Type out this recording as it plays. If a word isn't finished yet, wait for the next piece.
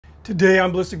Today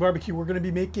on Ballistic BBQ, we're going to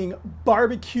be making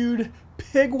barbecued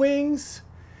pig wings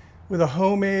with a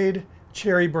homemade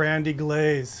cherry brandy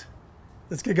glaze.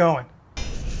 Let's get going.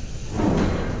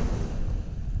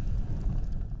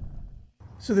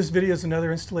 So this video is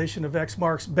another installation of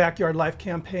Exmark's Backyard Life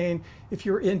campaign. If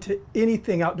you're into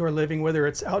anything outdoor living, whether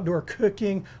it's outdoor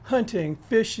cooking, hunting,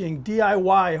 fishing,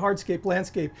 DIY, hardscape,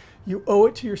 landscape, you owe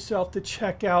it to yourself to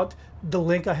check out the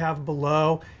link I have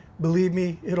below. Believe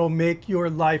me, it'll make your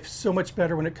life so much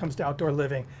better when it comes to outdoor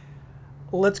living.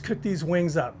 Let's cook these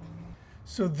wings up.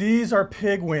 So these are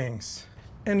pig wings.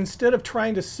 And instead of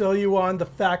trying to sell you on the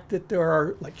fact that there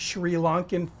are like Sri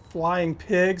Lankan flying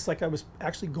pigs, like I was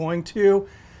actually going to,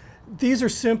 these are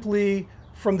simply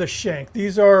from the shank.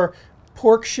 These are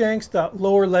pork shanks, the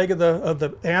lower leg of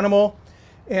the animal,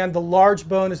 and the large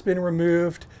bone has been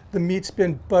removed. The meat's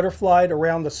been butterflied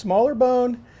around the smaller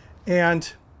bone,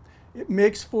 and it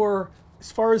makes for,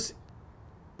 as far as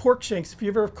pork shanks, if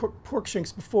you've ever cooked pork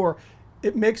shanks before,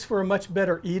 it makes for a much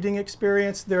better eating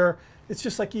experience. It's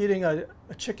just like eating a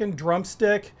chicken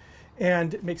drumstick,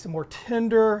 and it makes it more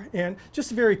tender and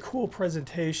just a very cool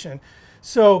presentation.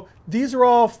 So these are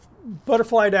all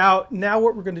butterflied out. Now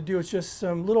what we're going to do is just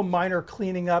some little minor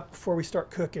cleaning up before we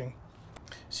start cooking.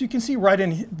 So you can see right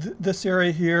in this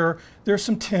area here, there's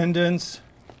some tendons.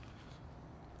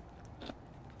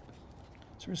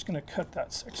 So we're just going to cut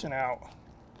that section out.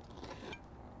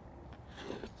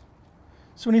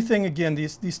 So anything, again,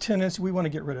 these tendons, we want to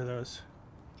get rid of those.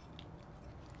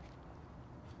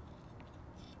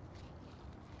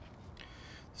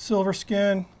 Silver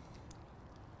skin.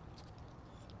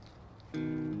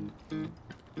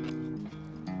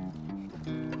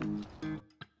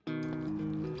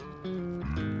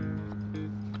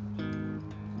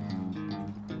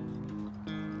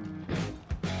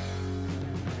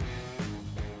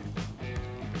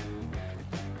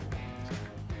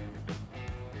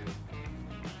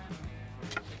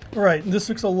 All right, this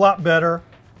looks a lot better.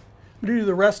 I'm gonna do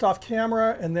the rest off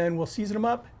camera and then we'll season them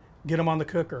up, get them on the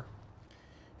cooker.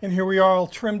 And here we are all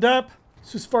trimmed up.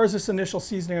 So as far as this initial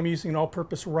seasoning, I'm using an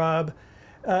all-purpose rub.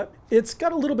 It's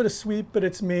got a little bit of sweet, but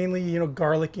it's mainly,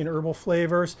 garlic and herbal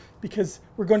flavors because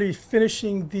we're going to be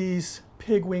finishing these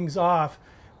pig wings off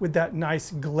with that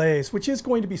nice glaze, which is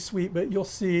going to be sweet, but you'll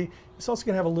see it's also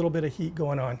going to have a little bit of heat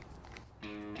going on.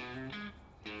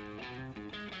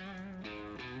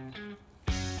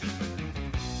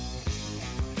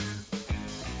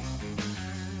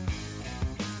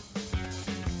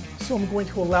 So I'm going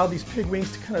to allow these pig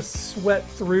wings to kind of sweat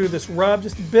through this rub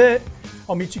just a bit.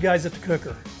 I'll meet you guys at the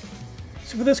cooker.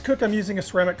 So for this cook, I'm using a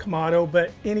ceramic Kamado,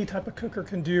 but any type of cooker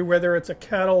can do, whether it's a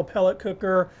kettle, a pellet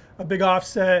cooker, a big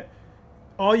offset.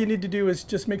 All you need to do is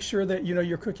just make sure that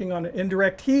you're cooking on an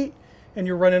indirect heat and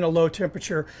you're running a low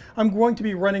temperature. I'm going to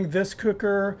be running this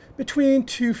cooker between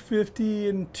 250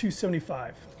 and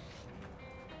 275.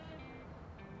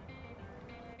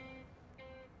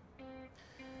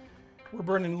 We're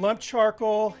burning lump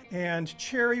charcoal and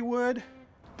cherry wood.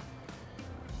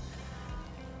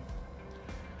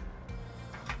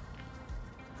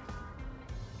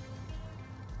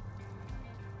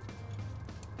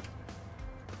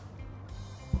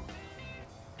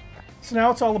 So now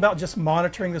it's all about just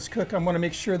monitoring this cook. I want to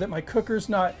make sure that my cooker's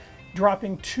not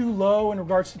dropping too low in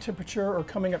regards to temperature or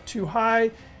coming up too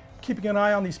high. Keeping an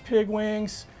eye on these pig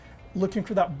wings. Looking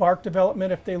for that bark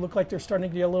development. If they look like they're starting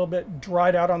to get a little bit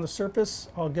dried out on the surface,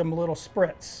 I'll give them a little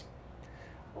spritz.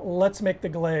 Let's make the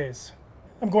glaze.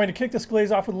 I'm going to kick this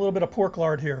glaze off with a little bit of pork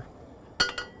lard here.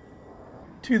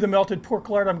 To the melted pork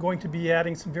lard, I'm going to be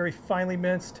adding some very finely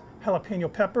minced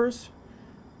jalapeno peppers.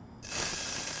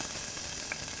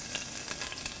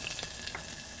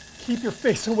 Keep your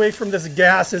face away from this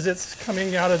gas as it's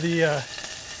coming out of the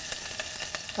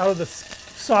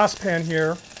saucepan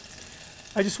here.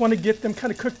 I just want to get them kind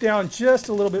of cooked down just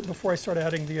a little bit before I start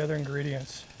adding the other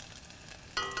ingredients.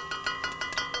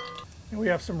 And we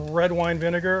have some red wine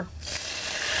vinegar,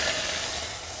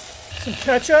 some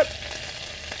ketchup,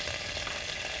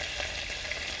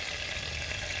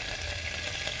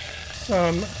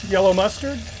 some yellow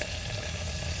mustard,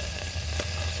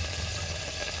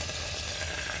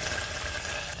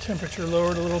 temperature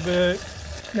lowered a little bit.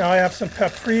 Now I have some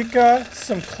paprika,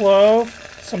 some clove,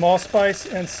 some allspice,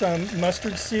 and some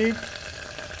mustard seed.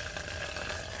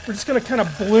 We're just going to kind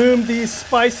of bloom these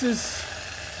spices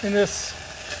in this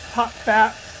hot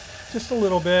fat just a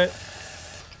little bit.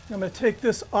 I'm going to take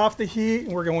this off the heat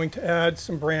and we're going to add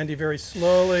some brandy very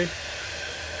slowly.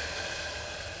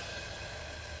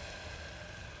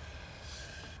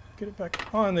 Get it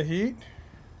back on the heat.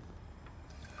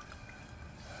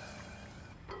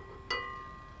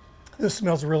 This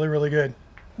smells really, really good.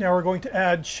 Now we're going to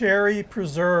add cherry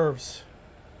preserves.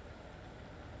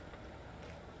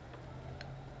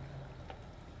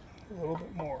 A little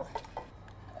bit more.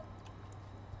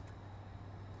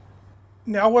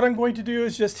 Now what I'm going to do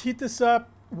is just heat this up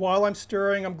while I'm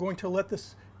stirring. I'm going to let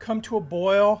this come to a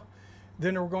boil,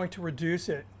 then we're going to reduce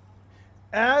it.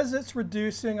 As it's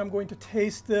reducing, I'm going to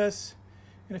taste this,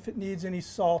 and if it needs any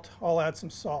salt, I'll add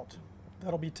some salt.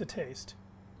 That'll be to taste.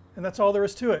 And that's all there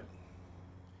is to it.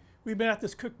 We've been at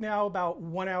this cook now about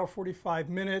 1 hour 45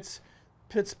 minutes.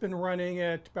 Pit's been running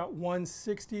at about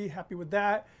 160, happy with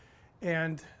that.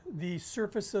 And the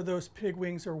surface of those pig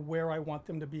wings are where I want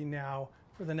them to be now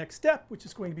for the next step, which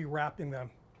is going to be wrapping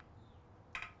them.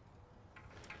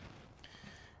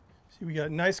 See, we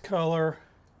got a nice color.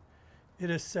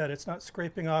 It is set. It's not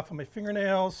scraping off on my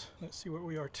fingernails. Let's see what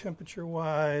we are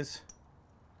temperature-wise.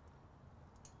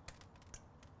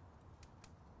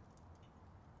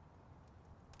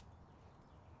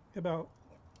 About,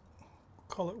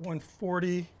 call it 140.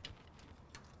 These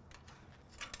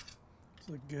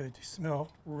look good. They smell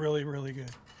really, really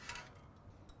good.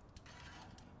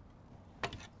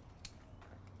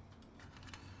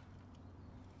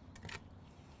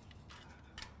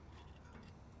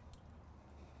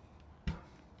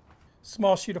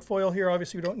 Small sheet of foil here.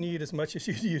 Obviously we don't need as much as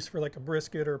you'd use for like a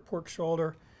brisket or a pork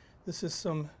shoulder. This is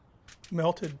some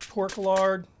melted pork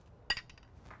lard.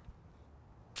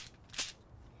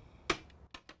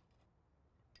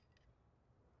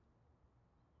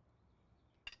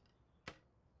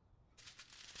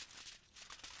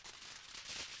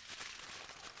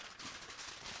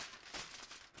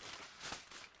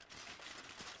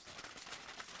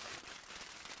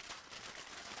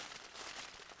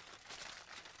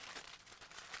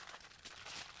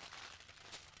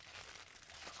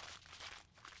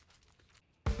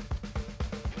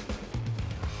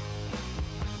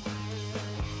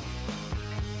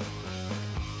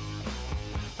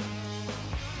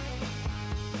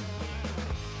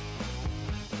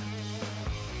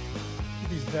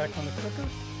 Back on the cooker.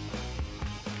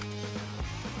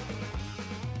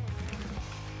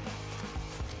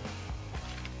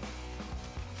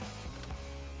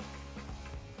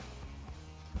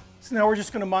 So now we're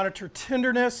just going to monitor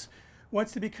tenderness.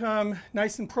 Once they become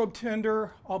nice and probe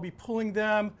tender, I'll be pulling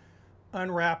them,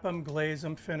 unwrap them, glaze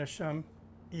them, finish them,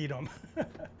 eat them.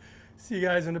 See you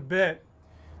guys in a bit.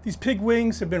 These pig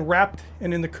wings have been wrapped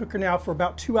and in the cooker now for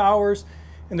about 2 hours.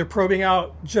 And they're probing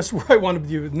out just where I want them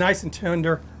to be, nice and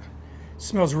tender.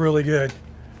 Smells really good.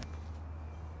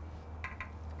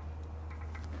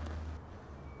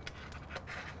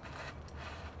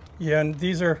 Yeah, and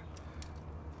these are,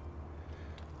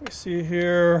 let me see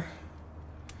here,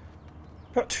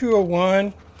 about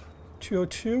 201,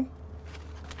 202,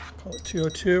 call it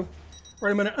 202. All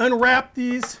right, I'm gonna unwrap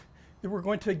these, then we're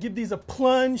going to give these a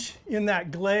plunge in that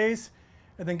glaze,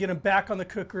 and then get them back on the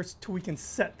cooker till we can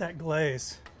set that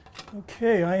glaze.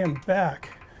 Okay, I am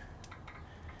back.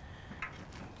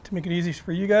 To make it easy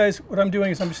for you guys, what I'm doing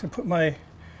is I'm just gonna put my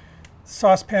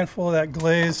saucepan full of that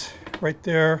glaze right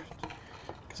there,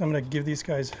 because I'm gonna give these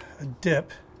guys a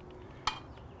dip.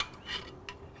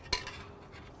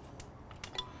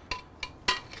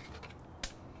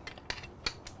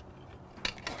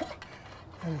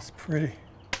 That is pretty.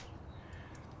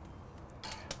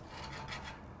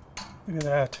 Look at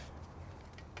that.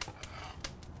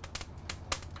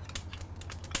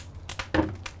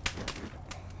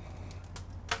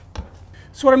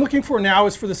 So what I'm looking for now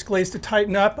is for this glaze to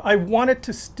tighten up. I want it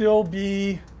to still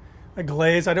be a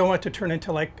glaze. I don't want it to turn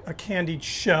into like a candied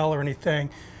shell or anything.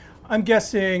 I'm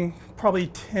guessing probably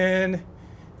 10,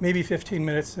 maybe 15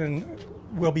 minutes and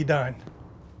we'll be done.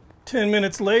 10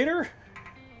 minutes later,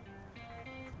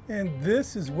 and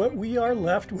this is what we are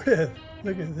left with.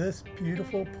 Look at this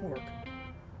beautiful pork.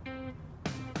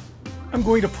 I'm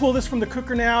going to pull this from the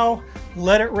cooker now,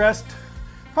 let it rest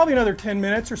probably another 10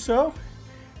 minutes or so.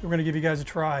 We're going to give you guys a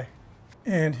try.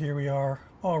 And here we are,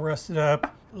 all rested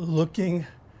up, looking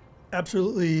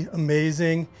absolutely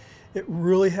amazing. It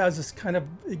really has this kind of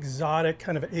exotic,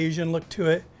 kind of Asian look to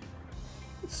it.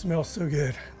 It smells so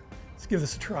good. Let's give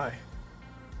this a try.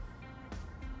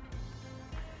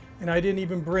 And I didn't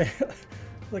even bring,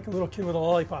 like a little kid with a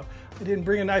lollipop, I didn't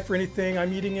bring a knife or anything.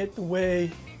 I'm eating it the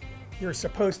way you're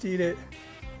supposed to eat it,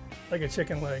 like a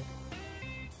chicken leg.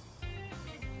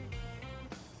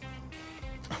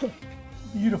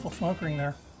 Beautiful smoke ring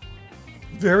there.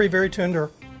 Very, very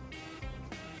tender.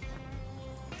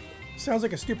 Sounds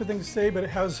like a stupid thing to say, but it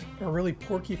has a really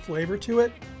porky flavor to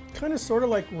it. Kind of sort of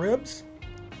like ribs.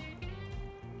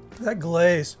 That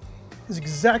glaze is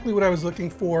exactly what I was looking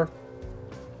for.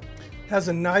 Has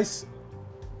a nice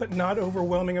but not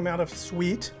overwhelming amount of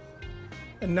sweet,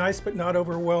 a nice but not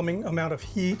overwhelming amount of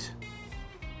heat,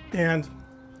 and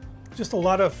just a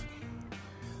lot of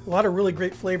really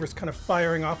great flavors kind of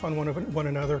firing off on one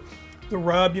another. The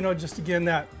rub, you know, just again,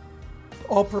 that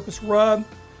all-purpose rub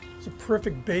is a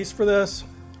perfect base for this.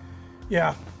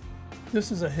 Yeah,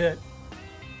 this is a hit.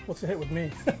 What's a hit with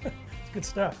me? It's good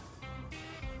stuff.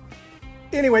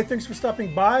 Anyway, thanks for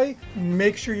stopping by.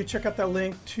 Make sure you check out that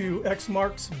link to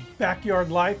Exmark's Backyard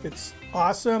Life. It's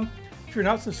awesome. If you're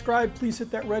not subscribed, please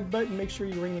hit that red button. Make sure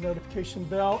you ring the notification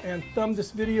bell and thumb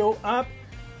this video up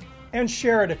and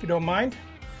share it if you don't mind.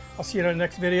 I'll see you in the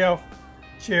next video.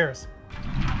 Cheers.